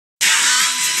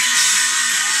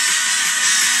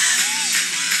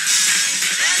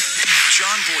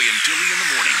John Boy and Billy in the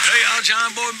morning. Hey, y'all, John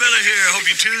Boy and Billy here. Hope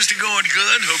your Tuesday going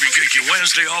good. Hope you kick your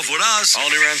Wednesday off with us. All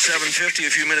day around 7:50,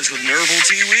 a few minutes with Nerval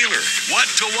T. Wheeler. What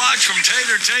to watch from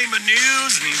Tatertainment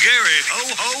News and Gary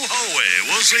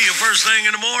Ho-Ho-Hoey. We'll see you first thing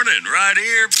in the morning, right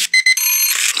here.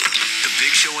 The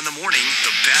Big Show in the morning, the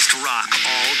best rock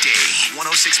all day.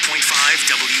 106.5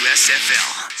 WSFL.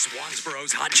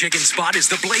 Swansboro's hot chicken spot is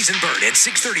the Blazing Bird at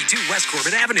 632 West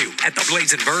Corbett Avenue. At the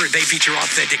Blazing Bird, they feature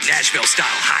authentic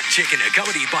Nashville-style hot chicken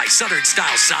accompanied by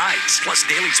Southern-style sides, plus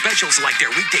daily specials like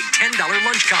their weekday $10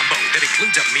 lunch combo that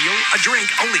includes a meal, a drink,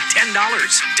 only $10.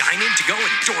 Dine in to go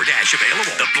and DoorDash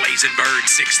available. The Blazing Bird,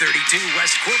 632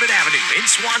 West Corbett Avenue in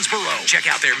Swansboro. Check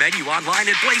out their menu online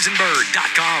at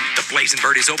blazingbird.com. The Blazing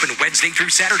Bird is open Wednesday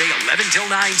through Saturday, 11 till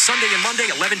 9, Sunday and Monday,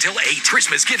 11 till 8.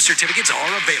 Christmas gift certificates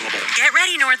are available. Get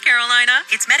ready, North Carolina.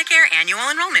 It's Medicare annual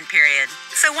enrollment period.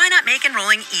 So why not make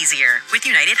enrolling easier with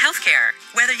United Healthcare?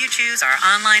 Whether you choose our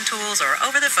online tools or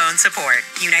over-the-phone support,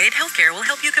 United Healthcare will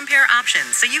help you compare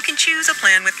options so you can choose a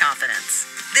plan with confidence.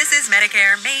 This is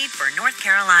Medicare made for North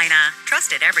Carolina.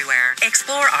 Trusted everywhere.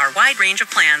 Explore our wide range of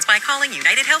plans by calling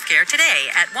United Healthcare today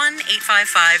at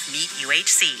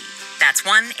 1-855-MEET-UHC. That's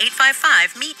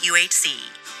 1-855-MEET-UHC.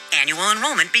 Annual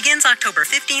enrollment begins October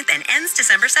 15th and ends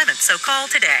December 7th, so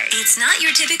call today. It's not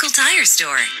your typical tire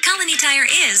store. Colony Tire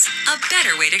is a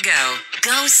better way to go.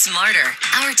 Go smarter.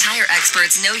 Our tire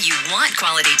experts know you want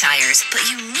quality tires, but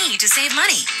you need to save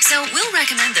money. So we'll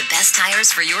recommend the best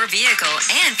tires for your vehicle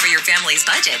and for your family's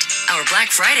budget. Our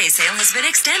Black Friday sale has been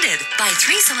extended. Buy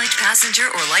 3 select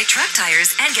passenger or light truck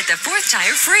tires and get the 4th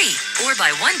tire free. Or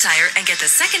buy 1 tire and get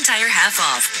the 2nd tire half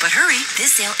off. But hurry,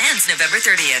 this sale ends November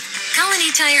 30th.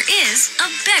 Colony Tire is a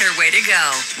better way to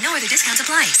go. No other discounts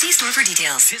apply. See store for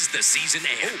details. 'Tis the season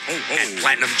at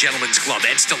Platinum Gentlemen's Club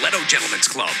and Stiletto Gentlemen's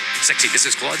Club. Sexy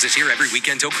Mrs. Claude's is here every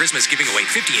weekend till Christmas, giving away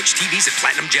 50-inch TVs at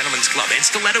Platinum Gentlemen's Club and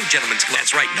Stiletto Gentlemen's Club.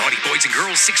 That's right, naughty boys and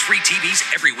girls, 6 free TVs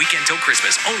every weekend till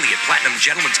Christmas, only at Platinum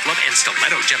Gentlemen's Club and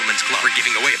Stiletto Gentlemen's Club. We're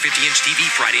giving away a 50-inch TV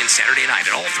Friday and Saturday night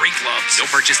at all 3 clubs. No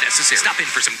purchase necessary. Stop in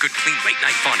for some good, clean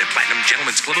late-night fun at Platinum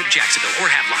Gentlemen's Club of Jacksonville or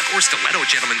Havelock or Stiletto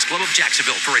Gentlemen's Club of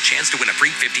Jacksonville for a chance to win a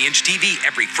free 50-inch TV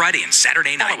every Friday and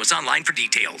Saturday night. Follow us online for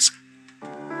details.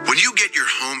 When you get your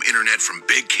home internet from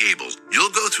Big Cable,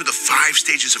 you'll go through the 5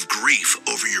 stages of grief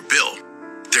over your bill.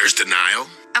 There's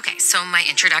denial. Okay, so my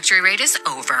introductory rate is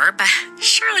over, but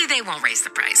surely they won't raise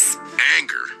the price.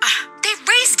 Anger. They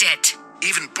raised it.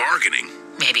 Even bargaining.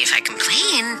 Maybe if I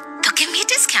complain, they'll give me a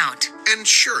discount. And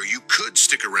sure, you could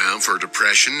stick around for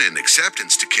depression and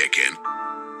acceptance to kick in.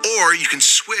 Or you can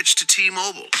switch to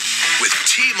T-Mobile. With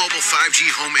T-Mobile 5G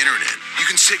home internet, you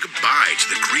can say goodbye to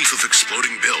the grief of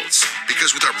exploding bills.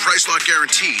 Because with our price lock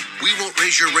guarantee, we won't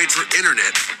raise your rate for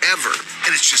internet ever.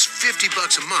 And it's just $50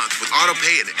 a month with auto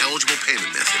pay and eligible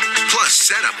payment method. Plus,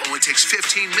 setup only takes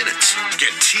 15 minutes. Get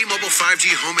T-Mobile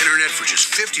 5G home internet for just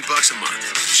 $50 a month.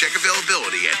 Check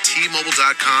availability at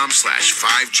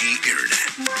T-Mobile.com/5G internet.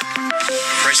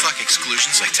 Price lock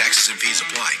exclusions like taxes and fees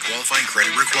apply. Qualifying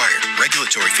credit required.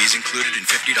 Regulatory fees included in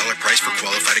 $50 price for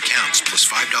qualified accounts, plus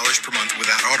 $5 per month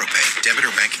without autopay. Debit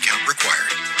or bank account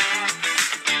required.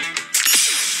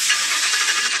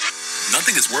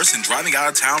 Nothing is worse than driving out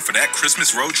of town for that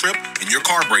Christmas road trip and your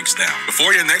car breaks down.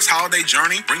 Before your next holiday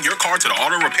journey, bring your car to the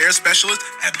auto repair specialist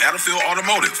at Battlefield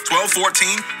Automotive,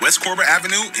 1214 West Corbett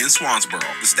Avenue in Swansboro.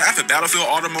 The staff at Battlefield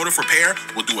Automotive Repair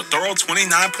will do a thorough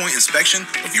 29-point inspection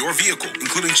of your vehicle,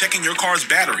 including checking your car's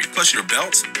battery, plus your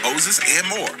belts, hoses, and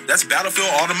more. That's Battlefield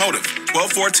Automotive,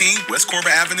 1214 West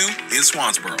Corbett Avenue in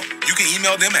Swansboro. You can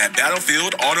email them at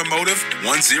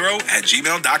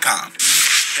battlefieldautomotive10@gmail.com.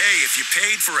 Hey, if you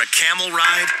paid for a camel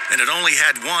ride and it only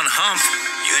had 1 hump,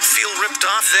 you'd feel ripped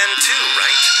off then too,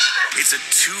 right? It's a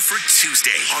 2 for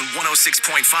Tuesday on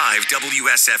 106.5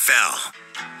 WSFL.